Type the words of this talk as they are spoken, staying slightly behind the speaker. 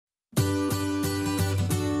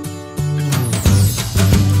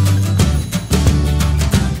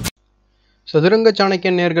சதுரங்க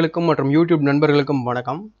சாணக்கியன் நேயர்களுக்கும் மற்றும் யூடியூப் நண்பர்களுக்கும்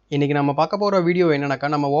வணக்கம். இன்னைக்கு நம்ம பார்க்க போகிற வீடியோ என்னன்னாக்கா,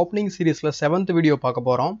 நம்ம ஓப்பனிங் சீரீஸில் 7th வீடியோ பார்க்க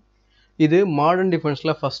போகிறோம். இது மாடர்ன்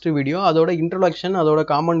டிஃபென்ஸில் ஃபஸ்ட்டு வீடியோ. அதோட இன்ட்ரொடக்ஷன், அதோட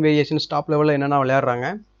காமன் வேரியேஷன், டாப் லெவலில் என்னென்ன விளையாடுறாங்க,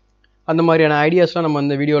 அந்த மாதிரியான ஐடியாஸ்லாம் நம்ம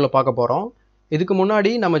இந்த வீடியோவில் பார்க்க போகிறோம். இதுக்கு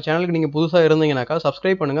முன்னாடி நம்ம சேனலுக்கு நீங்கள் புதுசாக இருந்தீங்கன்னாக்கா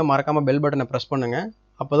சப்ஸ்கிரைப் பண்ணுங்கள், மறக்காமல் பெல் பட்டனை ப்ரெஸ் பண்ணுங்கள்.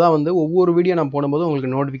 அப்போ தான் ஒவ்வொரு வீடியோ நம்ம போடும்போது உங்களுக்கு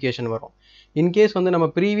நோட்டிஃபிகேஷன் வரும். இன்கேஸ் நம்ம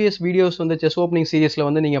ப்ரீவியஸ் வீடியோஸ் செஸ் ஓப்பனிங்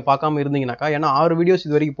சீரீஸில் நீங்கள் பார்க்காம இருந்தீங்கன்னாக்கா, ஏன்னா 6 வீடியோஸ்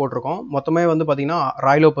இது வரைக்கும் போட்டிருக்கோம். மொத்தமே பார்த்தீங்கன்னா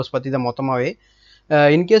ராய் லோபஸ் பற்றி தான் மொத்தமாகவே.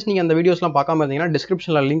 இன்கேஸ் நீங்கள் அந்த வீடியோஸ்லாம் பார்க்காம இருந்தீங்கன்னா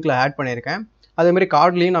டிஸ்கிரிப்ஷனில் லிங்க்கில் ஆட் பண்ணியிருக்கேன். அதேமாதிரி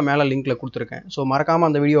கார்ட்லேயும் நான் மேலே லிங்க்கில் கொடுத்துருக்கேன். ஸோ மறக்காமல்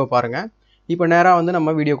அந்த வீடியோவை பாருங்கள். இப்போ நேராக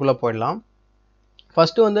நம்ம வீடியோக்குள்ளே போயிடலாம்.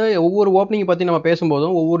 ஃபஸ்ட்டு ஒவ்வொரு ஓப்பனிங் பற்றி நம்ம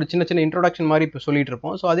பேசும்போதும் ஒவ்வொரு சின்ன சின்ன இன்ட்ரோடக்ஷன் மாதிரி இப்போ சொல்லிட்டு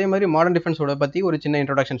இருப்போம். ஸோ அதே மாதிரி மாடர்ன் டிஃபென்ஸோட பற்றி ஒரு சின்ன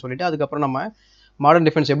இன்ட்ரோடக்ஷன் சொல்லிவிட்டு அதுக்கப்புறம் நம்ம மாடர்ன்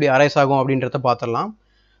டிஃபென்ஸ் எப்படி அரைஸ் ஆகும் அப்படின்றத பார்த்துடலாம்.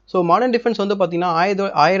 ஸோ மாடர்ன் டிஃபென்ஸ் பார்த்தீங்கன்னா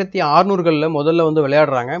 1600களில் முதல்ல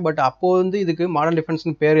விளையாடுறாங்க. பட் அப்போது இதுக்கு மாடர்ன்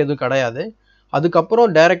டிஃபென்ஸ்னு பேர் எதுவும் கிடையாது. அதுக்கப்புறம்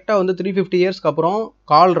டைரெக்டாக 350 இயர்ஸ்க்கு அப்புறம்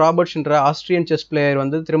கார்ல் ராபர்ட்ஸ்ன்ற ஆஸ்ட்ரியன் செஸ்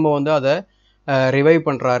பிளேயர் திரும்ப அதை ரிவைவ்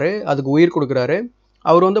பண்ணுறாரு, அதுக்கு உயிர் கொடுக்குறாரு.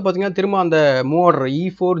 அவர் பார்த்தீங்கன்னா திரும்ப அந்த move order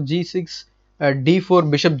E4 G6 D4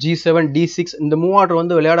 bishop G7 D6 இந்த மூவ்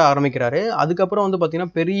ஆர்டர் விளையாட ஆரம்பிக்கிறாரு. அதுக்கப்புறம்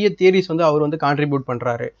பார்த்தீங்கன்னா பெரிய தியரிஸ் அவர் கான்ட்ரிபியூட்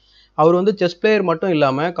பண்ணுறாரு. அவர் செஸ் பிளேயர் மட்டும்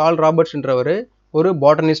இல்லாமல் கார்ல் ராபர்ட்ஸ்ன்றவர் ஒரு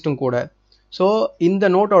பாட்டனிஸ்ட்டும் கூட. ஸோ இந்த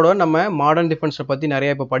நோட்டோட நம்ம மாடர்ன் டிஃபென்ஸை பற்றி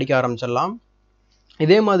நிறைய இப்போ படிக்க ஆரம்பிச்சிடலாம்.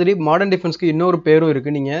 இதே மாதிரி மாடர்ன் டிஃபென்ஸ்க்கு இன்னொரு பேரும்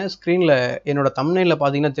இருக்குது. நீங்கள் ஸ்க்ரீனில் என்னோட தம்ப்நெயிலில்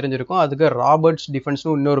பார்த்தீங்கன்னா தெரிஞ்சிருக்கும். அதுக்கு ராபர்ட்ஸ்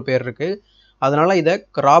டிஃபென்ஸ்னு இன்னொரு பேர் இருக்குது. அதனால் இதை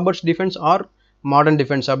Roberts defence R modern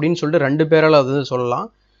defence அப்படின்னு சொல்லிட்டு 2 பேரால் அது சொல்லலாம்.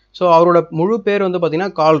 ஸோ அவரோட முழு பேர்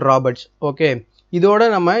பார்த்தீங்கன்னா கார்ல் ராபர்ட்ஸ். ஓகே, இதோட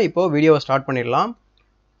நம்ம இப்போது வீடியோவை ஸ்டார்ட் பண்ணிடலாம்.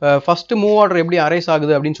 ஃபஸ்ட்டு மூவ் ஆர்டர் எப்படி அரைஸ்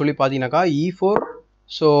ஆகுது அப்படின்னு சொல்லி பார்த்தீங்கன்னாக்கா E4.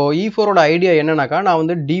 ஸோ E4ஓட ஐடியா என்னன்னாக்கா,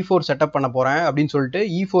 நான் D4 செட்டப் பண்ண போகிறேன் அப்படின்னு சொல்லிட்டு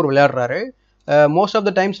E4 விளையாடுறாரு. Most of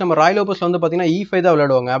the times நம்ம ராய் லோபஸில் பார்த்தீங்கன்னா E5 தான்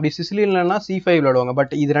விளையாடுவாங்க. அப்படி சிசிலியன்லனா C5 விளையாடுவாங்க.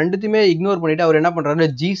 பட் இது ரெண்டுத்தையுமே இக்னோர் பண்ணிவிட்டு அவர் என்ன பண்ணுறாரு,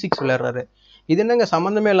 G6 விளையாடுறாரு. இது என்னங்க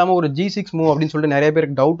சம்மந்தமே இல்லாமல் ஒரு G6 மூவ் அப்படின்னு சொல்லிட்டு நிறைய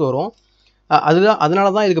பேருக்கு டவுட் வரும். அதனால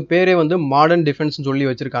தான் இதுக்கு பேரே மாடர்ன் டிஃபென்ஸ்னு சொல்லி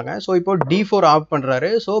வச்சுருக்காங்க. ஸோ இப்போ D4 ஆஃப்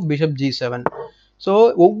பண்ணுறாரு. So bishop G7. ஸோ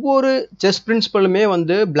ஒவ்வொரு செஸ் பிரின்சிபலுமே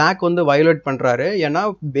பிளாக் வயோலேட் பண்ணுறாரு. ஏன்னா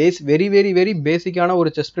வெரி வெரி வெரி பேசிக்கான ஒரு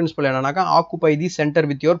செஸ் பிரின்சிபல் என்னன்னாக்கா, occupy the centre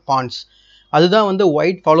with your பான்ஸ். அதுதான்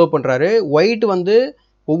ஒயிட் ஃபாலோ பண்ணுறாரு. ஒயிட்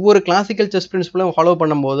ஒவ்வொரு கிளாசிக்கல் செஸ் பிரின்சிபலும் ஃபாலோ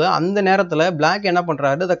பண்ணும்போது அந்த நேரத்தில் பிளாக் என்ன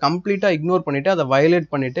பண்ணுறாரு, அதை கம்ப்ளீட்டாக இக்னோர் பண்ணிவிட்டு அதை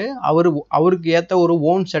வயோலேட் பண்ணிவிட்டு அவருக்கு ஏற்ற ஒரு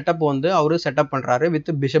ஓன் செட்டப் அவர் செட்டப் பண்ணுறாரு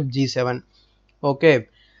வித் பிஷப் G7. ஓகே,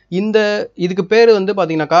 இதுக்கு பேர்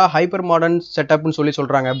பார்த்தீங்கன்னாக்கா ஹைப்பர் மாடர்ன் செட்டப்னு சொல்லி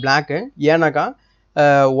சொல்கிறாங்க பிளாக்கு. ஏன்னாக்கா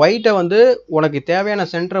ஒயிட்டை உனக்கு தேவையான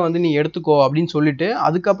சென்டரை நீ எடுத்துக்கோ அப்படின்னு சொல்லிட்டு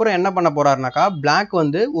அதுக்கப்புறம் என்ன பண்ண போறாருனாக்கா, பிளாக்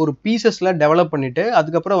ஒரு பீசஸில் டெவலப் பண்ணிட்டு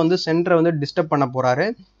அதுக்கப்புறம் சென்டரை டிஸ்டர்ப் பண்ண போறாரு.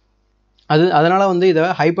 அதனால இதை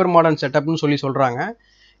ஹைப்பர் மாடர்ன் செட்டப்னு சொல்லி சொல்கிறாங்க.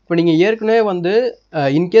 இப்போ நீங்கள் ஏற்கனவே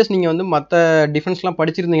இன்கேஸ் நீங்கள் மற்ற டிஃபென்ஸ்லாம்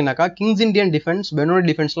படிச்சிருந்தீங்கன்னாக்கா, கிங்ஸ் இண்டியன் டிஃபென்ஸ், பெனோனியன்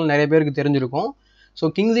டிஃபென்ஸ்லாம் நிறைய பேருக்கு தெரிஞ்சிருக்கும். ஸோ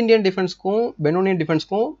கிங்ஸ் இண்டியன் டிஃபென்ஸ்க்கும் பெனோனியன்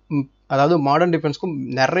டிஃபென்ஸ்க்கும், அதாவது மாடர்ன் டிஃபென்ஸ்க்கும்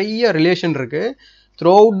நிறைய ரிலேஷன் இருக்குது.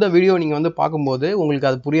 த்ரூ அவுட் த வீடியோ நீங்கள் பார்க்கும்போது உங்களுக்கு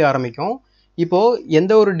அது புரிய ஆரம்பிக்கும். இப்போது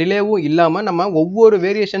எந்த ஒரு டிலேவும் இல்லாமல் நம்ம ஒவ்வொரு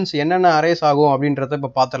வேரியேஷன்ஸ் என்னென்ன அரைஸ் ஆகும் அப்படின்றத இப்போ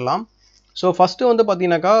பார்த்துடலாம். ஸோ ஃபஸ்ட்டு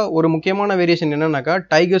பார்த்தீங்கன்னாக்கா ஒரு முக்கியமான வேரியேஷன் என்னன்னாக்கா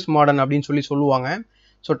டைகர்ஸ் மாடர்ன் அப்படின்னு சொல்லி சொல்லுவாங்க.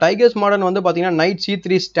 ஸோ டைகர்ஸ் மாடர்ன் பார்த்தீங்கன்னா நைட்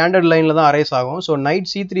C3 ஸ்டாண்டர்ட் லைனில் தான் அரைஸ் ஆகும். ஸோ நைட்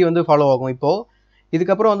C3 ஃபாலோ ஆகும். இப்போது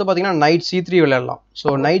இதுக்கப்புறம் பார்த்தீங்கன்னா நைட் C3 விளையாடலாம்.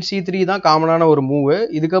 ஸோ நைட் C3 தான் காமனான ஒரு மூவு.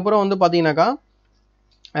 இதுக்கப்புறம் பார்த்தீங்கன்னாக்கா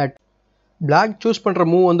பிளாக் சூஸ் பண்ணுற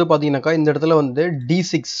மூவ் பார்த்தீங்கன்னாக்கா இந்த இடத்துல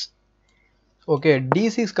D6. ஓகே,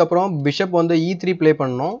 D6க்கு அப்புறம் பிஷப் E3 ப்ளே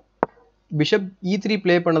பண்ணணும். பிஷப் E3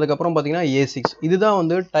 ப்ளே பண்ணதுக்கப்புறம் பார்த்தீங்கன்னா A6. இதுதான்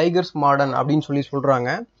டைகர்ஸ் மாடர்ன் அப்படின்னு சொல்லி சொல்கிறாங்க.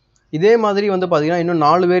 இதே மாதிரி பார்த்தீங்கன்னா இன்னும்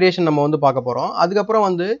 4 வேரியேஷன் நம்ம பார்க்க போகிறோம். அதுக்கப்புறம்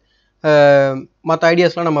மற்ற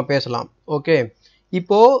ஐடியாஸ்லாம் நம்ம பேசலாம். ஓகே,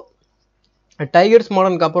 இப்போது டைகர்ஸ்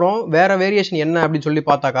மாடர்னுக்கு அப்புறம் வேறு வேரியேஷன் என்ன அப்படின்னு சொல்லி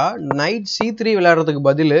பார்த்தாக்கா, நைட் C3 விளையாடுறதுக்கு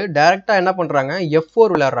பதில் டைரெக்டாக என்ன பண்ணுறாங்க, F4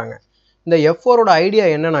 விளையாடுறாங்க. இந்த F4ஓட ஐடியா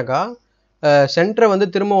என்னன்னாக்கா, சென்டரை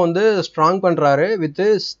திரும்ப ஸ்ட்ராங் பண்ணுறாரு வித்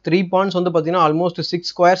 3 பான்ஸ் பார்த்தீங்கன்னா ஆல்மோஸ்ட் 6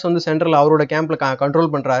 ஸ்கொயர்ஸ் சென்டரில் அவரோட கேம்பில்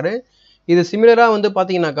கண்ட்ரோல் பண்ணுறாரு. இது சிமிலராக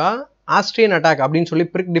பார்த்தீங்கன்னாக்கா ஆஸ்ட்ரியன் அட்டாக் அப்படின்னு சொல்லி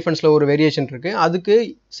பிரிக் டிஃபென்ஸில் ஒரு வேரியேஷன் இருக்குது. அதுக்கு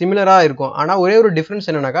சிமிலராக இருக்கும். ஆனால் ஒரே ஒரு டிஃப்ரென்ஸ்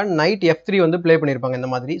என்னன்னாக்கா, நைட் F3 ப்ளே பண்ணியிருப்பாங்க.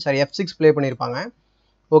 இந்த மாதிரி F6 ப்ளே பண்ணியிருப்பாங்க.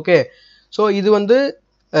 ஓகே, ஸோ இது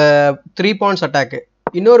 3 பான்ஸ் அட்டாக்கு.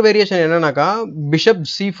 இன்னொரு வேரியேஷன் என்னன்னாக்கா, பிஷப்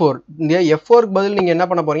C4. இந்த F4க்கு பதில் நீங்கள் என்ன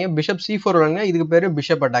பண்ண போகிறீங்க, பிஷப் C4 விளையாடுங்க. இதுக்கு பேர்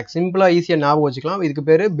பிஷப் அட்டாக். சிம்பிளாக ஈஸியாக ஞாபகம் வச்சுக்கலாம். இதுக்கு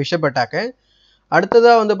பேர் பிஷப் அட்டாக்கு.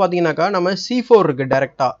 அடுத்ததாக பார்த்தீங்கன்னாக்கா நம்ம C4 இருக்குது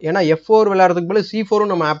டேரெக்டாக. ஏன்னா F4 விளையாடுறதுக்கு பதில்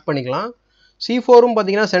C4ம் நம்ம ஆப் பண்ணிக்கலாம். C4ம்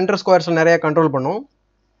பார்த்தீங்கன்னா சென்டர் ஸ்கொயர்ஸில் நிறையா கண்ட்ரோல் பண்ணும்.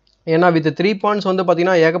 ஏன்னா வித் 3 பான்ஸ்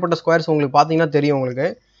பார்த்தீங்கன்னா ஏகப்பட்ட ஸ்கொயர்ஸ் உங்களுக்கு பார்த்தீங்கன்னா தெரியும். உங்களுக்கு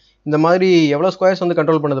இந்த மாதிரி எவ்வளோ ஸ்கொயர்ஸ்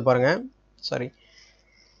கண்ட்ரோல் பண்ணுது பாருங்கள். சாரி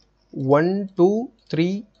 1 2 3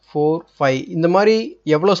 4 5 இந்த மாதிரி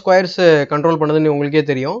எவ்வளோ ஸ்கொயர்ஸ் கண்ட்ரோல் பண்ணுதுன்னு உங்களுக்கே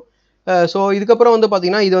தெரியும். ஸோ இதுக்கப்புறம் வந்து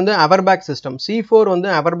பார்த்தீங்கன்னா இது வந்து அவர் பேக் சிஸ்டம். C4 வந்து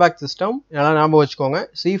அவர் பேக் சிஸ்டம், எல்லாம் ஞாபகம் வச்சுக்கோங்க.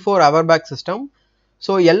 C4 அவர் பேக் சிஸ்டம்.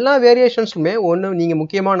 ஸோ எல்லா வேரியேஷன்ஸுமே ஒன்று நீங்கள்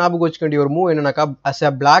முக்கியமாக ஞாபகம் வச்சுக்க வேண்டிய ஒரு மூவ் என்னன்னாக்கா, அஸ்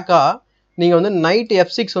எ பிளாக்காக நீங்கள் வந்து நைட்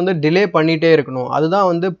F6 வந்து டிலே பண்ணிகிட்டே இருக்கணும். அதுதான்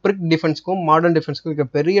வந்து பிரிக் டிஃபென்ஸ்க்கும் மாடர்ன் டிஃபென்ஸ்க்கும் இருக்க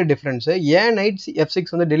பெரிய டிஃப்ரென்ஸு. ஏன் நைட் F6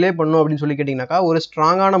 வந்து டிலே பண்ணணும் அப்படின்னு சொல்லி கேட்டிங்கனாக்கா, ஒரு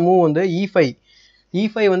ஸ்ட்ராங்கான மூவ் வந்து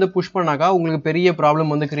E5 வந்து புஷ் பண்ணாக்கா உங்களுக்கு பெரிய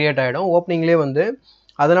ப்ராப்ளம் வந்து கிரியேட் ஆகிடும் ஓப்பனிங்லேயே வந்து.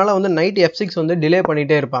 அதனால் வந்து நைட் F6 வந்து டிலே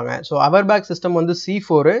பண்ணிகிட்டே இருப்பாங்க. ஸோ அவர் பேக் சிஸ்டம் வந்து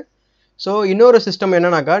C4. ஸோ இன்னொரு சிஸ்டம்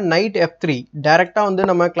என்னன்னாக்கா நைட் F3. டேரெக்டாக வந்து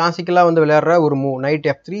நம்ம கிளாசிக்கலாக வந்து விளையாடுற ஒரு மூவ் நைட்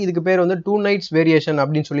F3. இதுக்கு பேர் வந்து 2 nights வேரியேஷன்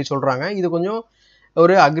அப்படின்னு சொல்லி சொல்கிறாங்க. இது கொஞ்சம்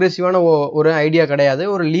ஒரு அக்ரெசிவான ஒரு ஐடியா கிடையாது.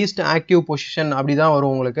 ஒரு லீஸ்ட் ஆக்டிவ் பொசிஷன் அப்படி தான்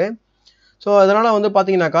வரும் உங்களுக்கு. ஸோ அதனால் வந்து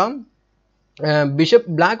பார்த்தீங்கன்னாக்கா பிஷப்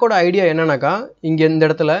பிளாக்கோட ஐடியா என்னன்னாக்கா, இங்கே இந்த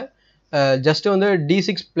இடத்துல ஜஸ்ட் வந்து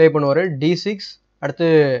D6 ப்ளே பண்ணுவார். D6 அடுத்து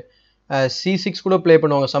C6 கூட ப்ளே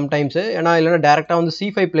பண்ணுவாங்க சம்டைம்ஸு. ஏன்னா இல்லைனா டேரெக்டாக வந்து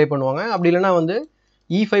C5 ப்ளே பண்ணுவாங்க. அப்படி இல்லைனா வந்து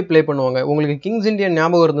E5 ப்ளே பண்ணுவாங்க. உங்களுக்கு கிங்ஸ் இண்டியன்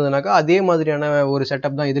ஞாபகம் இருந்ததுனாக்கா அதே மாதிரியான ஒரு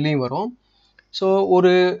செட்டப் தான் இதுலேயும் வரும். ஸோ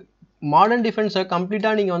ஒரு மாடர்ன் டிஃபென்ஸை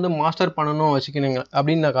கம்ப்ளீட்டாக நீங்கள் வந்து மாஸ்டர் பண்ணணும் வச்சுக்கினீங்க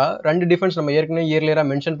அப்படின்னாக்கா, 2 டிஃபென்ஸ் நம்ம ஏற்கனவே இயர்லியராக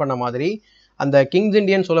மென்ஷன் பண்ண மாதிரி, அந்த கிங்ஸ்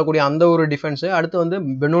இண்டியன் சொல்லக்கூடிய அந்த ஒரு டிஃபென்ஸு, அடுத்து வந்து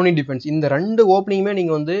பெனோனி டிஃபென்ஸ், இந்த 2 ஓப்பனிங்குமே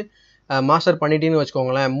நீங்கள் வந்து மாஸ்டர் பண்ணிட்டீங்கன்னு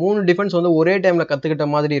வச்சுக்கோங்களேன். 3 டிஃபென்ஸ் வந்து ஒரே டைமில் கற்றுக்கிட்ட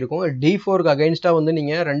மாதிரி இருக்கும். D4க்கு அகைன்ஸ்டாக வந்து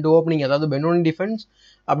நீங்கள் 2 ஓப்பனிங், அதாவது பெனோனி டிஃபென்ஸ்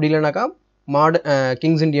அப்படி இல்லைனாக்கா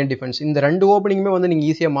கிங்ஸ் இண்டியன் டிஃபென்ஸ், இந்த 2 ஓப்பனிங்குமே வந்து நீங்கள்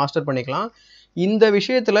ஈஸியாக மாஸ்டர் பண்ணிக்கலாம். இந்த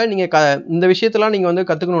விஷயத்தில் இந்த விஷயத்தெல்லாம் நீங்கள் வந்து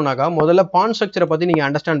கற்றுக்கணுன்னாக்கா முதல்ல பான் ஸ்ட்ரக்சரை பற்றி நீங்கள்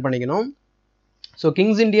அண்டர்ஸ்டாண்ட் பண்ணிக்கணும். ஸோ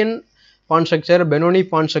கிங்ஸ் இண்டியன் பான் ஸ்ட்ரக்சர், பெனோனி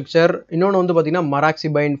பான் ஸ்ட்ரக்சர், இன்னொன்று வந்து பார்த்தீங்கன்னா மராக்சி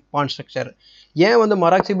பைண்ட் பான் ஸ்ட்ரக்சர். ஏன் வந்து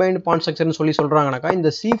மராக்சி பைண்ட் பான் ஸ்ட்ரக்சர்னு சொல்லி சொல்கிறாங்கனாக்கா, இந்த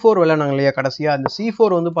C4 விளையாடுனாங்க இல்லையா கடைசியாக, இந்த C4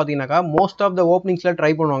 வந்து பார்த்தீங்கன்னாக்கா மோஸ்ட் ஆஃப் த ஓப்பனிங்ஸில்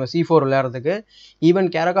ட்ரை பண்ணுவாங்க C4 விளையாடுறதுக்கு. ஈவன்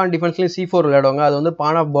கேரகான் டிஃபென்ஸ்லேயும் C4 விளையாடுவாங்க. அது வந்து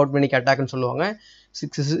பான் ஆஃப் பவுட்மெனிக் அட்டாக்னு சொல்லுவாங்க.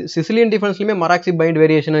 சிசிலியன் டிஃபென்ஸ்லையுமே மராக்சி பைண்ட்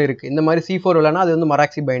வேரியேஷனும் இருக்குது. இந்த மாதிரி C4 விளையாடுனா அது வந்து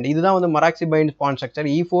மராக்சி பைண்ட். இதுதான் வந்து மராக்சி பைண்ட் பான் ஸ்ட்ரக்சர்.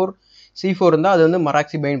 E4 C4 இருந்தால் அது வந்து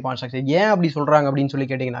மராக்சி பைண்ட் பான் ஸ்ட்ரக்சர். ஏன் அப்படி சொல்கிறாங்க அப்படின்னு சொல்லி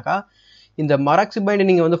கேட்டிங்கனாக்கா, இந்த மராக்சி பைண்ட்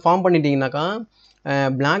நீங்கள் வந்து ஃபார்ம் பண்ணிட்டீங்கன்னாக்கா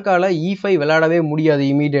பிளாக்கால் E5 விளையாடவே முடியாது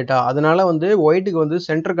இமீடியட்டாக. அதனால் வந்து ஒயிட்டுக்கு வந்து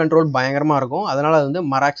சென்டர் கண்ட்ரோல் பயங்கரமாக இருக்கும். அதனால் அது வந்து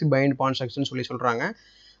மராக்சி பைண்ட் பான் ஸ்ட்ரக்சர்னு சொல்லி சொல்கிறாங்க.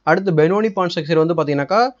 அடுத்து பெனோனி பான் ஸ்ட்ரக்சர் வந்து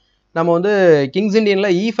பார்த்தீங்கன்னாக்கா, நம்ம வந்து கிங்ஸ் இண்டியனில்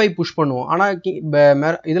E5 புஷ் பண்ணுவோம். ஆனால்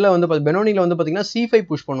இதில் வந்து பெனோனியில் வந்து பார்த்தீங்கன்னா C5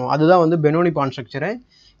 புஷ் பண்ணுவோம். அதுதான் வந்து பெனோனி பான் ஸ்ட்ரக்சரு.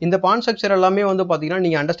 இந்த பான் ஸ்ட்ரக்சர் எல்லாமே வந்து பார்த்தீங்கன்னா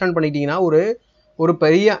நீங்கள் அண்டர்ஸ்டாண்ட் பண்ணிட்டீங்கன்னா ஒரு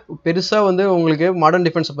பெருசாக வந்து உங்களுக்கு மாடர்ன்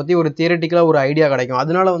டிஃபென்ஸை பற்றி ஒரு தியரட்டிக்கலாக ஒரு ஐடியா கிடைக்கும்.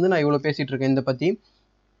 அதனால வந்து நான் இவ்வளோ பேசிகிட்டு இருக்கேன் இதை பற்றி.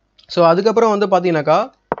 ஸோ அதுக்கப்புறம் வந்து பார்த்தீங்கன்னாக்கா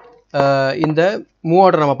இந்த மூவ்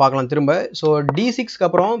ஆர்டர் நம்ம பார்க்கலாம் திரும்ப. ஸோ D6க்கு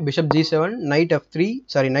அப்புறம் bishop G7, night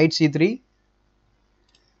C3,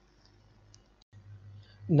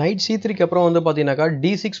 night C3க்கு அப்புறம் வந்து பார்த்தீங்கன்னாக்கா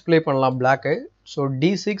D6 ப்ளே பண்ணலாம் பிளாக்கு. ஸோ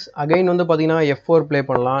D6 அகைன் வந்து பார்த்தீங்கன்னா F4 ப்ளே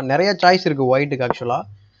பண்ணலாம். நிறைய சாய்ஸ் இருக்குது ஒயிட்டுக்கு. ஆக்சுவலாக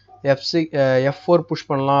F4 புஷ்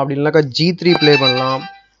பண்ணலாம். அப்படி இல்லைனாக்கா G3 ப்ளே பண்ணலாம்.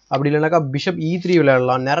 அப்படி இல்லைனாக்கா பிஷப் E3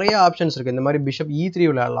 விளையாடலாம். நிறைய ஆப்ஷன்ஸ் இருக்குது. இந்த மாதிரி பிஷப் E3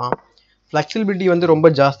 விளையாடலாம். ஃப்ளெக்சிபிலிட்டி வந்து ரொம்ப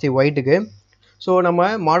ஜாஸ்தி ஒயிட்டுக்கு. ஸோ நம்ம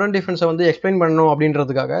மாடர்ன் டிஃபென்ஸை வந்து எக்ஸ்பிளைன் பண்ணணும்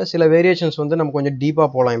அப்படின்றதுக்காக சில வேரியேஷன்ஸ் வந்து நம்ம கொஞ்சம் டீப்பாக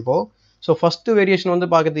போகலாம் இப்போது. ஸோ ஃபஸ்ட்டு வேரியேஷன் வந்து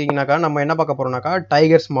பார்த்துட்டிங்கனாக்கா நம்ம என்ன பார்க்க போகிறோம்னாக்கா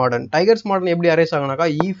டைகர்ஸ் மாடர்ன் எப்படி arrays ஆகுனாக்கா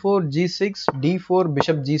E4 G6 D4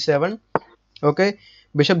 bishop G7. Okay,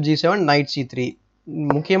 bishop G7 night C3.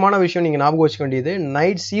 முக்கியமான விஷயம் நீங்கள் ஞாபகம் வச்சுக்க வேண்டியது,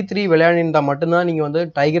 நைட் C3 விளையாடிருந்தால் மட்டும்தான் நீங்கள் வந்து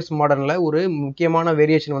டைகர்ஸ் மாடர்னில் ஒரு முக்கியமான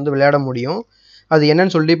வேரியேஷன் வந்து விளையாட முடியும். அது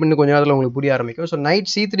என்னன்னு சொல்லிட்டு இப்போ இன்னும் கொஞ்சம் நேரத்தில் உங்களுக்கு புரிய ஆரம்பிக்கும். ஸோ நைட்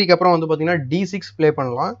C3க்கு அப்புறம் வந்து பார்த்தீங்கன்னா D6 ப்ளே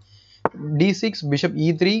பண்ணலாம். D6 பிஷப்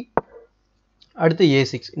E3 அடுத்து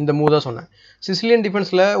A6. இந்த மூவ் தான் சொன்னேன். சிசிலியன்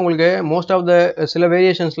டிஃபென்ஸில் உங்களுக்கு மோஸ்ட் ஆஃப் த சில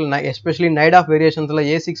வேரியேஷன்ஸில் எஸ்பெஷலி நைட் ஆஃப் வேரியேஷன்ஸில்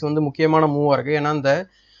A6 வந்து முக்கியமான மூவாக இருக்குது. ஏன்னா இந்த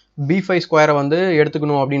B5 ஸ்கொயரை வந்து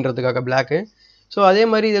எடுத்துக்கணும் அப்படின்றதுக்காக பிளாக்கு. ஸோ அதே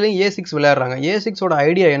மாதிரி இதுலேயும் A6 விளையாடுறாங்க. A6ஓட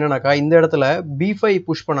ஐடியா என்னன்னாக்கா, இந்த இடத்துல B5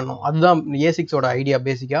 புஷ் பண்ணணும். அதுதான் A6ஓட ஐடியா.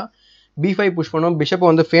 பேசிக்காக B5 புஷ் பண்ணணும், பிஷப்பை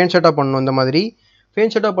வந்து ஃபேன் ஷட்டாக பண்ணணும். இந்த மாதிரி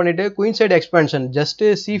ஃபேன் ஷட்டாக பண்ணிவிட்டு queen side expansion, just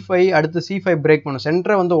C5 அடுத்து C5 பிரேக் பண்ணணும்,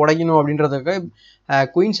 சென்டரை வந்து உடைக்கணும் அப்படின்றதுக்கு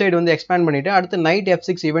குயின் சைடு வந்து எக்ஸ்பேண்ட் பண்ணிவிட்டு அடுத்து நைட்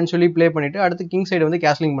F6 இவென்ச்சுவலி ப்ளே பண்ணிவிட்டு அடுத்து கிங் சைடு வந்து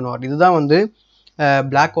கேஸ்லிங் பண்ணுவார். இதுதான் வந்து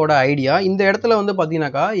பிளாக்கோட ஐடியா. இந்த இடத்துல வந்து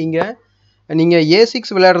பார்த்தீங்கன்னாக்கா இங்கே நீங்கள்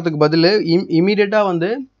A6 விளையாடுறதுக்கு பதில் இமீடியட்டாக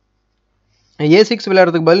வந்து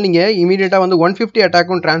நீங்கள் இமீடியட்டாக வந்து 150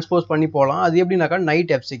 அட்டாக்கும் டிரான்ஸ்போஸ் பண்ணி போகலாம். அது எப்படின்னாக்கா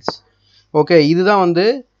நைட் F6. ஓகே, இதுதான் வந்து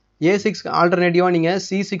A6க்கு ஆல்டர்னேட்டிவாக நீங்கள்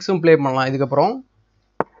C6ம் ப்ளே பண்ணலாம். இதுக்கப்புறம்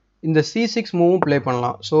இந்த C6 மூவும் ப்ளே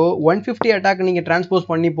பண்ணலாம். ஸோ 150 அட்டாக் நீங்கள் டிரான்ஸ்போஸ்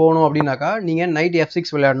பண்ணி போகணும் அப்படின்னாக்கா நீங்கள் நைட்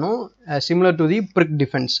F6 விளையாடணும், similar to the brick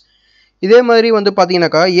defence. இதே மாதிரி வந்து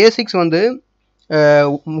பார்த்தீங்கன்னாக்கா A6 வந்து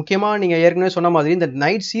முக்கியமாக நீங்கள் ஏற்கனவே சொன்ன மாதிரி இந்த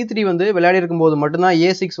நைட் C3 வந்து விளையாடி இருக்கும்போது மட்டும்தான்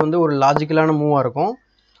A6 வந்து ஒரு லாஜிக்கலான மூவாக இருக்கும்.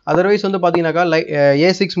 அதர்வைஸ் வந்து பார்த்தீங்கன்னாக்கா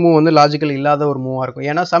A6 மூவ் வந்து லாஜிக்கல் இல்லாத ஒரு மூவாக இருக்கும்.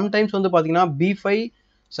 ஏன்னா சம்டைம்ஸ் வந்து பார்த்தீங்கன்னா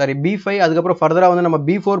B5 அதுக்கப்புறம் ஃபர்தராக வந்து நம்ம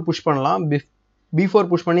B4 புஷ் பண்ணலாம். B4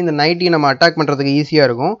 புஷ் பண்ணி இந்த நைட்டையும் நம்ம அட்டாக் பண்ணுறதுக்கு ஈஸியாக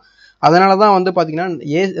இருக்கும். அதனால தான் வந்து பார்த்தீங்கன்னா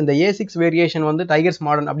இந்த A6 வேரியேஷன் வந்து டைகர்ஸ்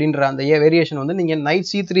மாடர்ன் அப்படின்ற அந்த வேரியேஷன் வந்து நீங்கள் நைட்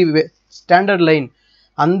C3 ஸ்டாண்டர்ட் லைன்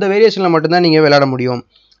அந்த வேரியேஷனில் மட்டும்தான் நீங்கள் விளையாட முடியும்.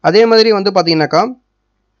 அதே மாதிரி வந்து பார்த்தீங்கன்னாக்கா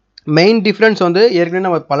மெயின் டிஃப்ரென்ஸ் வந்து ஏற்கனவே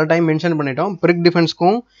நம்ம பல டைம் மென்ஷன் பண்ணிட்டோம். பிரிக்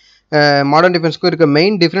டிஃபென்ஸ்க்கும் மாடர்ன் டிஃபென்ஸ்க்கும் இருக்க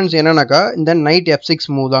மெயின் டிஃப்ரென்ஸ் என்னன்னாக்கா இந்த நைட் F6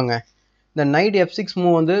 மூவ் தாங்க. இந்த நைட் F6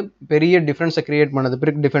 மூவ் வந்து பெரிய டிஃப்ரென்ஸை கிரியேட் பண்ணுது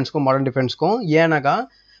பிரிக் டிஃபென்ஸ்க்கும் மாடர்ன் டிஃபென்ஸ்க்கும். ஏன்னாக்கா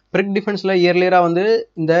பிரிக் டிஃபென்ஸில் இயர்லியராக வந்து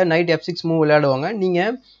இந்த நைட் F6 மூவ் விளையாடுவாங்க.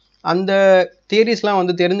 நீங்கள் அந்த தியரிஸ்லாம்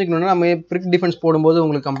வந்து தெரிஞ்சுக்கணுன்னா நம்ம பிரிக் டிஃபென்ஸ் போடும்போது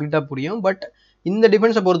உங்களுக்கு கம்ப்ளீட்டாக புரியும். பட் இந்த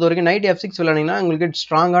டிஃபென்ஸை பொறுத்த வரைக்கும் நைட் F6 விளையாடிங்கன்னா உங்களுக்கு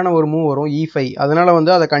ஸ்ட்ராங்கான ஒரு மூவ் வரும் E5. அதனால்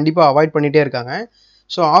வந்து அதை கண்டிப்பாக அவாய்ட் பண்ணிகிட்டே இருக்காங்க.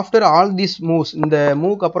 So after all these moves இந்த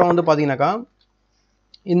மூவ்க்கு அப்புறம் வந்து பார்த்தீங்கன்னாக்கா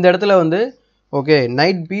இந்த இடத்துல வந்து ஓகே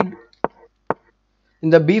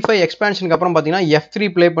இந்த B5 எக்ஸ்பேன்ஷனுக்கு அப்புறம் பார்த்தீங்கன்னா F3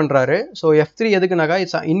 ப்ளே பண்ணுறாரு. ஸோ F3 எதுக்குனாக்கா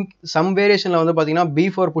சம் வேரியேஷனில் வந்து பார்த்தீங்கன்னா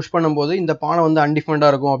B4 புஷ் பண்ணும்போது இந்த பானை வந்து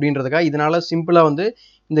அன்டிஃபெண்டாக இருக்கும் அப்படின்றதுக்காக இதனால் சிம்பிளாக வந்து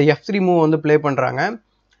இந்த F3 மூவ் வந்து ப்ளே பண்ணுறாங்க.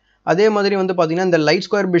 அதே மாதிரி வந்து பார்த்தீங்கன்னா இந்த லைட்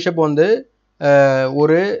ஸ்கொயர் பிஷப் வந்து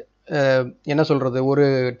ஒரு என்ன சொல்கிறது ஒரு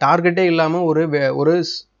டார்கெட்டே இல்லாமல்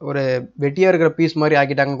ஒரு வெட்டியாக இருக்கிற பீஸ் மாதிரி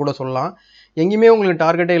ஆக்கிட்டாங்கன்னு கூட சொல்லலாம். எங்கேயுமே உங்களுக்கு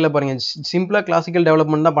டார்கெட்டே இல்லை பாருங்கள். சிம்பிளாக கிளாசிக்கல்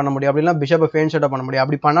டெவலப்மெண்ட் தான் பண்ண முடியும். அப்படின்னா பிஷப்பை ஃபேன் ஷாட்டாக பண்ண முடியும்.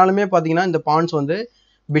 அப்படி பண்ணாலுமே பார்த்தீங்கன்னா இந்த பான்ஸ் வந்து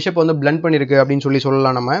பிஷப் வந்து பிளண்ட் பண்ணியிருக்கு அப்படின்னு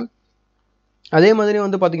சொல்லலாம் நம்ம. அதே மாதிரி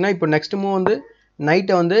வந்து பார்த்தீங்கன்னா இப்போ நெக்ஸ்ட் மூவ் வந்து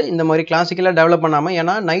நைட்டை வந்து இந்த மாதிரி கிளாசிக்கலாக டெவலப் பண்ணாமல்,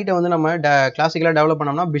 ஏன்னா நைட்டை வந்து நம்ம கிளாசிக்கலாக டெவலப்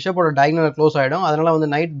பண்ணோம்னா பிஷப்போட டயகனல் க்ளோஸ் ஆகிடும். அதனால் வந்து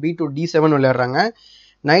நைட் B2 D7 விளையாடுறாங்க.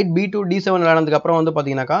 நைட் B2 D7 விளையாடுறதுக்கப்புறம் வந்து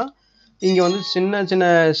பார்த்தீங்கன்னாக்கா இங்கே வந்து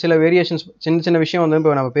சில வேரியேஷன்ஸ் சின்ன விஷயம் வந்து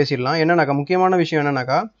இப்போ நம்ம பேசிடலாம். என்னன்னாக்கா முக்கியமான விஷயம்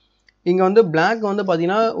என்னன்னாக்கா இங்கே வந்து பிளாக் வந்து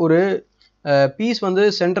பார்த்தீங்கன்னா ஒரு பீஸ் வந்து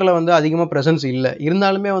சென்டரில் வந்து அதிகமாக ப்ரெசன்ஸ் இல்லை.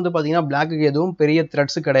 இருந்தாலுமே வந்து பார்த்தீங்கன்னா பிளாக்குக்கு எதுவும் பெரிய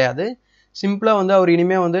த்ரெட்ஸு கிடையாது. சிம்பிளாக வந்து அவர்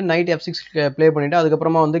இனிமேல் வந்து நைட் F6 ப்ளே பண்ணிவிட்டு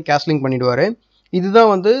அதுக்கப்புறமா வந்து கேஸ்லிங் பண்ணிவிடுவார். இதுதான்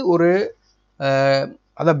வந்து ஒரு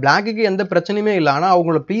அதான் பிளாக்குக்கு எந்த பிரச்சனையுமே இல்லை. ஆனால்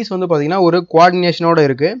அவங்களோட பீஸ் வந்து பார்த்தீங்கன்னா ஒரு கோஆர்டினேஷனோடு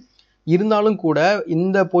இருக்குது. இருந்தாலும் கூட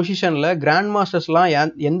இந்த பொசிஷனில் கிராண்ட் மாஸ்டர்ஸ்லாம்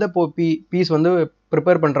எந்த பீஸ் வந்து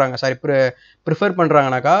ப்ரிஃபர்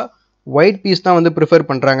பண்ணுறாங்கனாக்கா ஒயிட் பீஸ் தான் வந்து ப்ரிஃபர்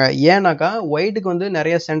பண்ணுறாங்க. ஏன்னாக்கா ஒயிட்டுக்கு வந்து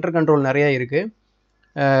நிறைய சென்டர் கண்ட்ரோல் நிறையா இருக்குது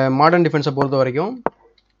மாடர்ன் டிஃபென்ஸை பொறுத்த வரைக்கும்.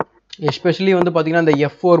 எஸ்பெஷலி வந்து பார்த்திங்கன்னா இந்த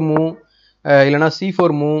F4 மூவ் இல்லைனா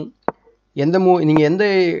C4 மூவ் எந்த மூவ் நீங்கள் எந்த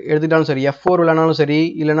எடுத்துக்கிட்டாலும் சரி, F4 விளையாடினாலும் சரி,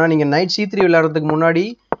 இல்லைனா நீங்கள் நைட் C3 விளையாடுறதுக்கு முன்னாடி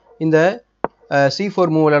இந்த C4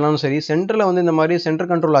 மூவ் விளையாடினாலும் சரி, சென்டரில் வந்து இந்த மாதிரி சென்டர்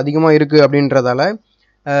கண்ட்ரோல் அதிகமாக இருக்குது அப்படின்றதால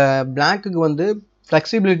பிளாக்குக்கு வந்து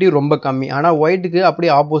ஃப்ளெக்சிபிலிட்டி ரொம்ப கம்மி. ஆனால் ஒயிட்டுக்கு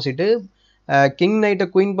அப்படியே ஆப்போசிட்டு கிங் நைட்டை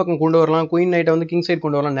குயின் பக்கம் கொண்டு வரலாம், குயின் நைட்டை வந்து கிங் சைட்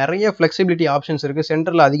கொண்டு வரலாம். நிறைய ஃப்ளெக்சிபிலிட்டி ஆப்ஷன்ஸ் இருக்குது.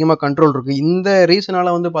 சென்டரில் அதிகமாக கண்ட்ரோல் இருக்குது. இந்த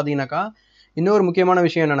ரீசனால் வந்து பார்த்தீங்கன்னாக்கா இன்னொரு முக்கியமான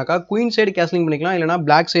விஷயம் என்னன்னாக்கா குயின் சைடு கேஸ்லிங் பண்ணிக்கலாம், இல்லைனா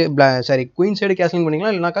குயின் சைடு கேஸ்லிங்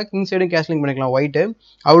பண்ணிக்கலாம், இல்லைனாக்கா கிங் சைடு கேஸ்லிங் பண்ணிக்கலாம். ஒயிட்டு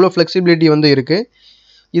அவ்வளோ ஃப்ளெக்சிபிலிட்டி வந்து இருக்குது.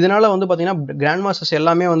 இதனால் வந்து பார்த்தீங்கன்னா கிராண்ட் மாஸ்டர்ஸ்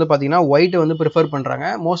எல்லாமே வந்து பார்த்தீங்கன்னா ஒயிட்டை வந்து ப்ரிஃபர் பண்ணுறாங்க.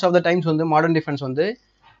 மோஸ்ட் ஆஃப் த டைம்ஸ் வந்து மாடர்ன் டிஃபென்ஸ் வந்து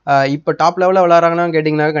இப்போ டாப் லெவலில் விளாட்றாங்கன்னு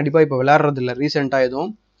கேட்டிங்கன்னா கண்டிப்பாக இப்போ விளாட்றதில்ல ரீசெண்டாக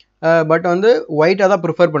எதுவும். பட் வந்து ஒயிட்டாக தான்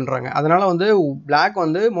ப்ரிஃபர் பண்ணுறாங்க. அதனால் வந்து பிளாக்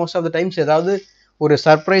வந்து மோஸ்ட் ஆஃப் த டைம்ஸ் ஏதாவது ஒரு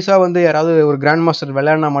சர்ப்ரைஸாக வந்து யாராவது ஒரு கிராண்ட் மாஸ்டர்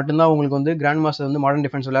விளையாடினா மட்டும்தான் உங்களுக்கு வந்து கிராண்ட் மாஸ்டர் வந்து மாடர்ன்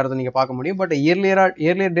டிஃபென்ஸ் விளையாடுறதை நீங்கள் பார்க்க முடியும். பட்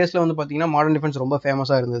இயர்லியர் டேஸில் வந்து பார்த்தீங்கன்னா மாடர்ன் டிஃபென்ஸ் ரொம்ப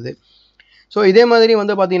ஃபேமஸாக இருந்தது. ஸோ இதே மாதிரி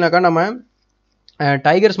வந்து பார்த்தீங்கன்னாக்கா நம்ம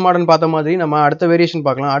டைகர்ஸ் மாடர்ன் பார்த்த மாதிரி நம்ம அடுத்த வேரியேஷன்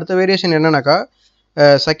பார்க்கலாம். அடுத்த வேரியேஷன் என்னன்னாக்கா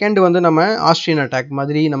செகண்ட் வந்து நம்ம ஆஸ்ட்ரியன் அட்டாக்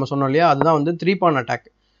மாதிரி நம்ம சொன்னோம் இல்லையா, அதுதான் வந்து 3 பான் அட்டாக்.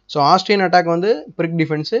 ஸோ ஆஸ்ட்ரியன் அட்டாக் வந்து பிரிக்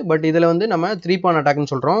டிஃபென்ஸு, பட் இதில் வந்து நம்ம 3 பான்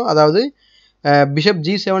அட்டாக்னு சொல்கிறோம். அதாவது பிஷப்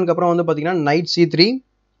G7க்கு அப்புறம் வந்து பார்த்தீங்கன்னா நைட்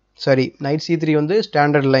C3 வந்து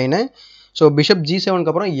ஸ்டாண்டர்ட் லைனு. ஸோ பிஷப்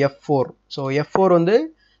G7க்கு அப்புறம் F4. ஸோ F4 வந்து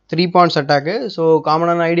 3 பான்ஸ் அட்டாக்கு. ஸோ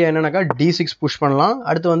காமனான ஐடியா என்னன்னாக்கா D6 புஷ் பண்ணலாம்.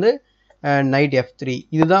 அடுத்து வந்து நைட் F3.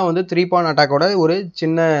 இதுதான் வந்து 3 பான் அட்டாக்கோட ஒரு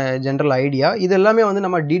சின்ன ஜென்ரல் ஐடியா. இது எல்லாமே வந்து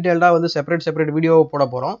நம்ம டீட்டெயில்டாக வந்து செப்பரேட் வீடியோ போட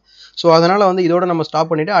போகிறோம். ஸோ அதனால் வந்து இதோட நம்ம ஸ்டாப்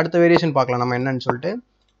பண்ணிவிட்டு அடுத்த வேரியேஷன் பார்க்கலாம் நம்ம என்னன்னு சொல்லிட்டு.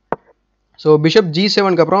 ஸோ பிஷப்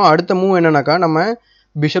G7க்கு அப்புறம் அடுத்த மூவ் என்னன்னாக்கா நம்ம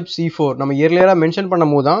பிஷப் C4 நம்ம இயர்லியராக மென்ஷன் பண்ண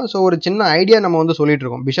மூவ் தான். ஸோ ஒரு சின்ன ஐடியா நம்ம வந்து சொல்லிட்டு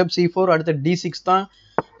இருக்கோம். பிஷப் C4 அடுத்த D6 தான்.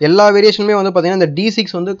 எல்லா வேரியேஷனுமே வந்து பார்த்தீங்கன்னா இந்த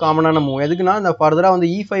D6 வந்து காமனான மூவ். எதுக்குன்னா இந்த ஃபர்தராக வந்து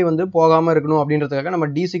E5 வந்து போகாமல் இருக்கணும் அப்படின்றதுக்காக நம்ம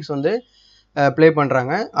D6 வந்து ப்ளே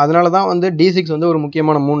பண்ணுறாங்க. அதனால தான் வந்து D6 வந்து ஒரு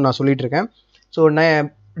முக்கியமான மூவ்னு நான் சொல்லிட்டு இருக்கேன். ஸோ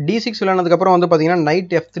D6 விளையானதுக்கப்புறம் வந்து பார்த்தீங்கன்னா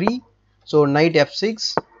night F3. So night F6.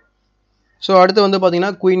 So அடுத்து வந்து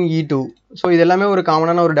பார்த்தீங்கன்னா குயின் E2. ஸோ இது எல்லாமே ஒரு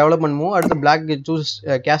காமனான ஒரு டெவலப்மெண்ட் மூவ். அடுத்து பிளாக்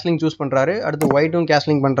கேஸ்லிங் சூஸ் பண்ணுறாரு. அடுத்து ஒயிட்டும்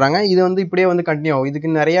கேஸ்லிங் பண்ணுறாங்க. இது வந்து இப்படியே வந்து கண்டினியூ ஆகும். இதுக்கு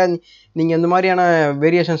நிறையா நீங்கள் இந்த மாதிரியான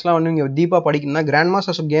வேரியேஷன்ஸ்லாம் வந்து நீங்கள் டீப்பாக படிக்கணும்னா கிராண்ட்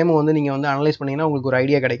மாஸ்டர்ஸ் கேமை வந்து நீங்கள் வந்து அனலைஸ் பண்ணிங்கன்னா உங்களுக்கு ஒரு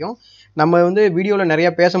ஐடியா கிடைக்கும். நம்ம வந்து வீடியோவில்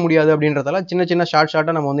நிறையா பேச முடியாது அப்படின்றதால சின்ன சின்ன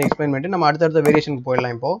ஷார்ட்டாக நம்ம வந்து எக்ஸ்பிளைன் பண்ணிட்டு நம்ம அடுத்தடுத்த வேரியேஷனுக்கு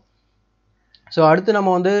போயிடலாம் இப்போது. ஸோ அடுத்து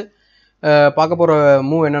நம்ம வந்து பார்க்க போகிற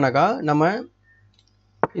மூவ் என்னன்னாக்கா நம்ம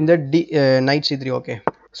இந்த night C3. Okay,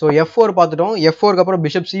 so F4 பார்த்துட்டோம். F4க்கு அப்புறம்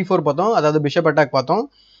பிஷப் C4 பார்த்தோம், அதாவது பிஷப் அட்டாக் பார்த்தோம்.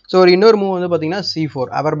 ஸோ ஒரு இன்னொரு மூவ் வந்து பார்த்தீங்கன்னா C4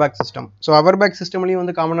 அவர் பேக் சிஸ்டம். ஸோ அவர் பேக் சிஸ்டம்லேயும்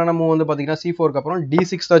வந்து காமனான மூவ் வந்து பார்த்தீங்கன்னா C4க்கு அப்புறம்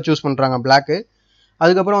D6 தான் சூஸ் பண்ணுறாங்க பிளாக்கு.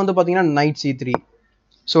 அதுக்கப்புறம் வந்து பார்த்தீங்கன்னா night C3.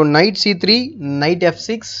 So night C3, night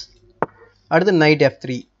F6, அடுத்து night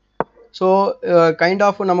F3. So kind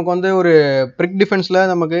of நமக்கு வந்து ஒரு பிரிக் டிஃபென்ஸில்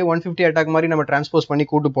நமக்கு 150 அட்டாக் மாதிரி நம்ம டிரான்ஸ்போஸ் பண்ணி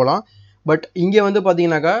கூட்டு போகலாம். பட் இங்கே வந்து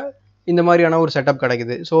பார்த்தீங்கன்னாக்கா இந்த மாதிரியான ஒரு செட்டப்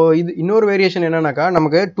கிடைக்குது. ஸோ இது இன்னொரு வேரியேஷன் என்னன்னாக்கா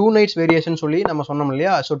நமக்கு 2 nights வேரியேஷன் சொல்லி நம்ம சொன்னோம்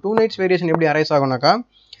இல்லையா. ஸோ 2 nights வேரியேஷன் எப்படி arise ஆகும்னாக்கா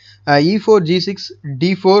E4 G6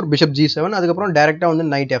 D4 bishop G7 அதுக்கப்புறம் டேரெக்டாக வந்து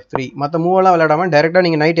நைட் F3. மற்ற மூவெல்லாம் விளையாடாமல் டேரெக்டாக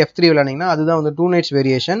நீங்கள் நைட் F3 விளையாடிங்கன்னா அதுதான் வந்து 2 nights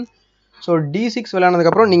வேரியேஷன். ஸோ D6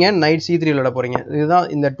 விளையாடுனதுக்கப்புறம் நீங்கள் நைட் C3 விளையாட போகிறீங்க. இதுதான்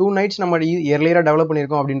இந்த 2 nights நம்ம எர்லியராக டெவலப்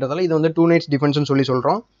பண்ணியிருக்கோம் அப்படின்றதால இது வந்து 2 nights டிஃபென்ஸ்னு சொல்லி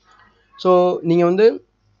சொல்கிறோம். ஸோ நீங்கள் வந்து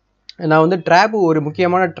நான் வந்து ட்ராப் ஒரு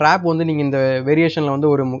முக்கியமான ட்ராப் வந்து நீங்கள் இந்த வேரியேஷனில் வந்து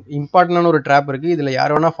ஒரு இம்பார்ட்டண்டான ஒரு ட்ராப் இருக்குது. இதில்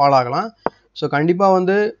யார் வேணால் ஃபாலோ ஆகலாம். ஸோ கண்டிப்பாக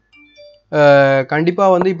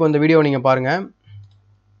வந்து இப்போ இந்த வீடியோவை நீங்கள் பாருங்கள்.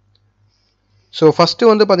 ஸோ ஃபஸ்ட்டு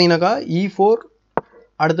வந்து பார்த்தீங்கன்னாக்கா E4,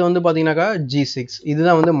 அடுத்து வந்து பார்த்தீங்கன்னாக்கா G6.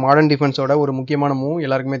 இதுதான் வந்து மாடர்ன் டிஃபென்ஸோட ஒரு முக்கியமான மூவ்,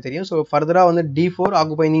 எல்லாருக்குமே தெரியும். ஸோ ஃபர்தராக வந்து D4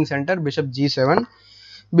 ஆக்குபைனிங் centre bishop G7.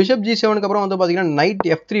 Bishop G7க்கு அப்புறம் வந்து பார்த்தீங்கன்னா நைட்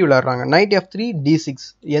F3 விளையாடுறாங்க. Night F3 D6.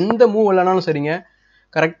 எந்த மூவ் விளையாடாலும் சரிங்க,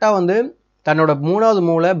 கரெக்டாக வந்து தன்னோட மூணாவது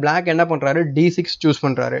மூவில் பிளாக் என்ன பண்ணுறாரு, D6 சூஸ்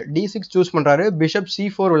பண்ணுறாரு. பிஷப்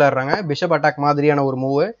C4 விளையாடுறாங்க. பிஷப் அட்டாக் மாதிரியான ஒரு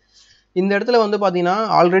மூவு. இந்த இடத்துல வந்து பார்த்தீங்கன்னா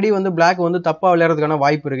ஆல்ரெடி வந்து பிளாக் வந்து தப்பாக விளையாடுறதுக்கான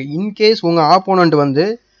வாய்ப்பு இருக்குது. இன்கேஸ் உங்கள் ஆப்போனண்ட் வந்து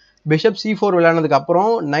பிஷப் C4 விளையாடுனதுக்கு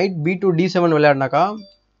அப்புறம் நைட் B2 D7 விளையாடினாக்கா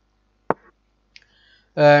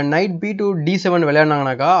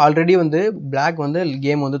விளையாடினாங்கனாக்கா ஆல்ரெடி வந்து பிளாக் வந்து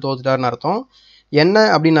கேம் வந்து தோத்துட்டாருன்னு அர்த்தம். என்ன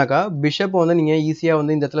அப்படின்னாக்கா பிஷப் வந்து நீங்கள் ஈஸியாக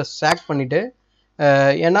வந்து இந்த இடத்துல சாக் பண்ணிவிட்டு,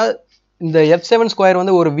 ஏன்னா இந்த F7 ஸ்கொயர்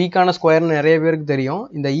வந்து ஒரு வீக்கான ஸ்கொயர்னு நிறைய பேருக்கு தெரியும்.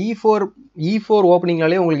 இந்த E4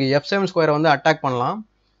 ஓப்பனிங்னாலே உங்களுக்கு F7 ஸ்கொயரை வந்து அட்டாக் பண்ணலாம்.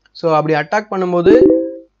 ஸோ அப்படி அட்டாக் பண்ணும்போது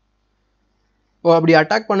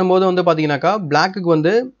வந்து பார்த்தீங்கன்னாக்கா பிளாக்குக்கு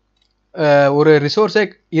வந்து ஒரு ரிசோர்ஸே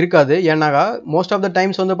இருக்காது. ஏன்னாக்கா மோஸ்ட் ஆஃப் த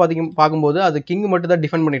டைம்ஸ் வந்து பார்க்கும்போது அது கிங் மட்டும் தான்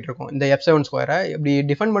டிஃபெண்ட் பண்ணிட்டு இருக்கோம் இந்த F7 ஸ்கொயரை. இப்படி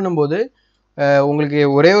டிஃபெண்ட் பண்ணும்போது உங்களுக்கு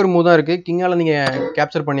ஒரே ஒரு மூவ் தான் இருக்குது. கிங்கால் நீங்கள்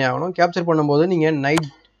கேப்சர் பண்ணி ஆகணும். கேப்சர் பண்ணும்போது நீங்கள் நைட்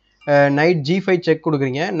G5 செக்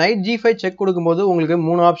கொடுக்குறீங்க. நைட் G5 செக் கொடுக்கும்போது உங்களுக்கு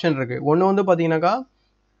 3 ஆப்ஷன் இருக்குது. ஒன்று வந்து பார்த்தீங்கன்னாக்கா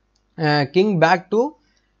கிங் பேக் டு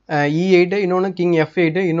E8, இன்னொன்று கிங்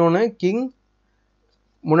F8, இன்னொன்று கிங்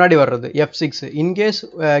முன்னாடி வர்றது F6. இன்கேஸ்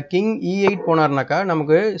கிங் E8 போனார்னாக்கா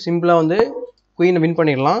நமக்கு சிம்பிளாக வந்து குயினை வின்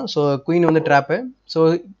பண்ணிடலாம். ஸோ குயின் வந்து ட்ராப்பு. ஸோ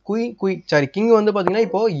கிங் வந்து பார்த்தீங்கன்னா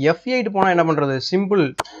இப்போது F8 போனால் என்ன பண்ணுறது, சிம்பிள்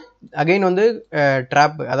அகைன் வந்து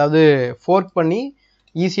ட்ராப்பு, அதாவது ஃபோர்க் பண்ணி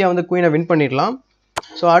ஈஸியாக வந்து குயினை வின் பண்ணிடலாம்.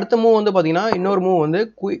 ஸோ அடுத்த மூவ் வந்து பார்த்தீங்கன்னா இன்னொரு மூவ் வந்து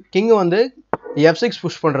கிங் வந்து F6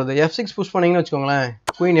 புஷ் பண்ணுறது. F6 புஷ் பண்ணிங்கன்னு வச்சுக்கோங்களேன்,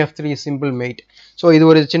 queen F3 simple mat. So இது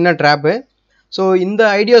ஒரு சின்ன ட்ராப்பு. ஸோ இந்த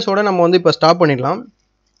ஐடியாஸோடு நம்ம வந்து இப்போ ஸ்டாப் பண்ணிடலாம்.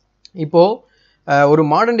 இப்போது ஒரு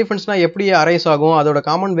மாடர்ன் டிஃபென்ஸ்னால் எப்படி அரைஸ் ஆகும், அதோட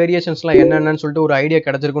காமன் வேரியேஷன்ஸ்லாம் என்னென்னு சொல்லிட்டு ஒரு ஐடியா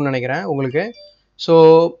கிடச்சிருக்குன்னு நினைக்கிறேன் உங்களுக்கு. ஸோ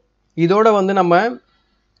இதோட வந்து நம்ம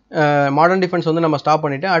மாடர்ன் டிஃபென்ஸ் வந்து நம்ம ஸ்டாப்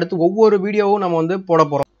பண்ணிவிட்டு அடுத்து ஒவ்வொரு வீடியோவும் நம்ம வந்து போட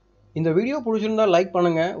போகிறோம். இந்த வீடியோ பிடிச்சிருந்தால் லைக்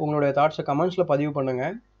பண்ணுங்கள், உங்களுடைய தாட்ஸை கமெண்ட்ஸில் பதிவு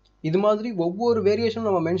பண்ணுங்கள். இது மாதிரி ஒவ்வொரு வேரியேஷனும்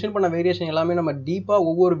நம்ம மென்ஷன் பண்ண வேரியேஷன் எல்லாமே நம்ம டீப்பாக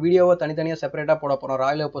ஒவ்வொரு வீடியோவாக தனித்தனியாக செப்பரேட்டாக போட போகிறோம்,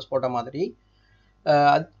 ராயல் லோப்பஸ் போட்ட மாதிரி.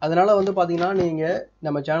 அதனால் வந்து பார்த்தீங்கன்னா நீங்கள்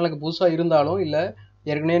நம்ம சேனலுக்கு புதுசாக இருந்தாலும் இல்லை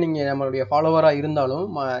ஏற்கனவே நீங்கள் நம்மளுடைய ஃபாலோவராக இருந்தாலும்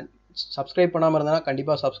சப்ஸ்கிரைப் பண்ணாமல் இருந்தால்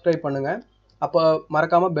கண்டிப்பாக சப்ஸ்கிரைப் பண்ணுங்கள். அப்போ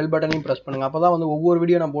மறக்காமல் பெல் பட்டனையும் ப்ரெஸ் பண்ணுங்கள். அப்போ தான் வந்து ஒவ்வொரு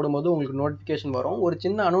வீடியோ நான் போடும்போது உங்களுக்கு நோட்டிஃபிகேஷன் வரும். ஒரு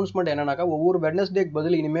சின்ன அனௌன்ஸ்மெண்ட் என்னன்னாக்கா ஒவ்வொரு வெட்னஸ்டேக்கு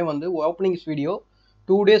பதில் இனிமேல் வந்து openings video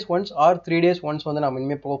 2 days once R 3 days once வந்து நான்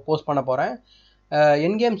இனிமேல் போஸ்ட் பண்ண போகிறேன்.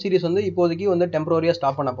 என் கேம் சீரிஸ் வந்து இப்போதைக்கு வந்து டெம்பரரியாக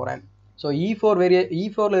ஸ்டாப் பண்ண போகிறேன். ஸோ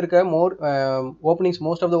E4ல இருக்க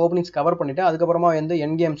most of the openings cover பண்ணிவிட்டு அதுக்கப்புறமா வந்து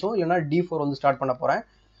என் கேம்ஸும் இல்லைனா D4 வந்து ஸ்டார்ட் பண்ண போகிறேன்.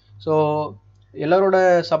 ஸோ எல்லாரோட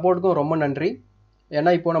சப்போர்ட்டுக்கும் ரொம்ப நன்றி.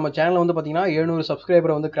 ஏன்னா இப்போ நம்ம சேனலில் வந்து பார்த்தீங்கன்னா 700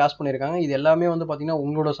 சப்ஸ்கிரைபரை வந்து கிராஸ் பண்ணியிருக்காங்க. இது எல்லாமே வந்து பார்த்தீங்கன்னா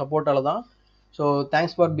உங்களோட சப்போர்ட்டால் தான். So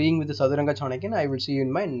thanks for being with சதுரங்க சாணக்கியன். I will see you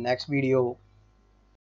in my next video.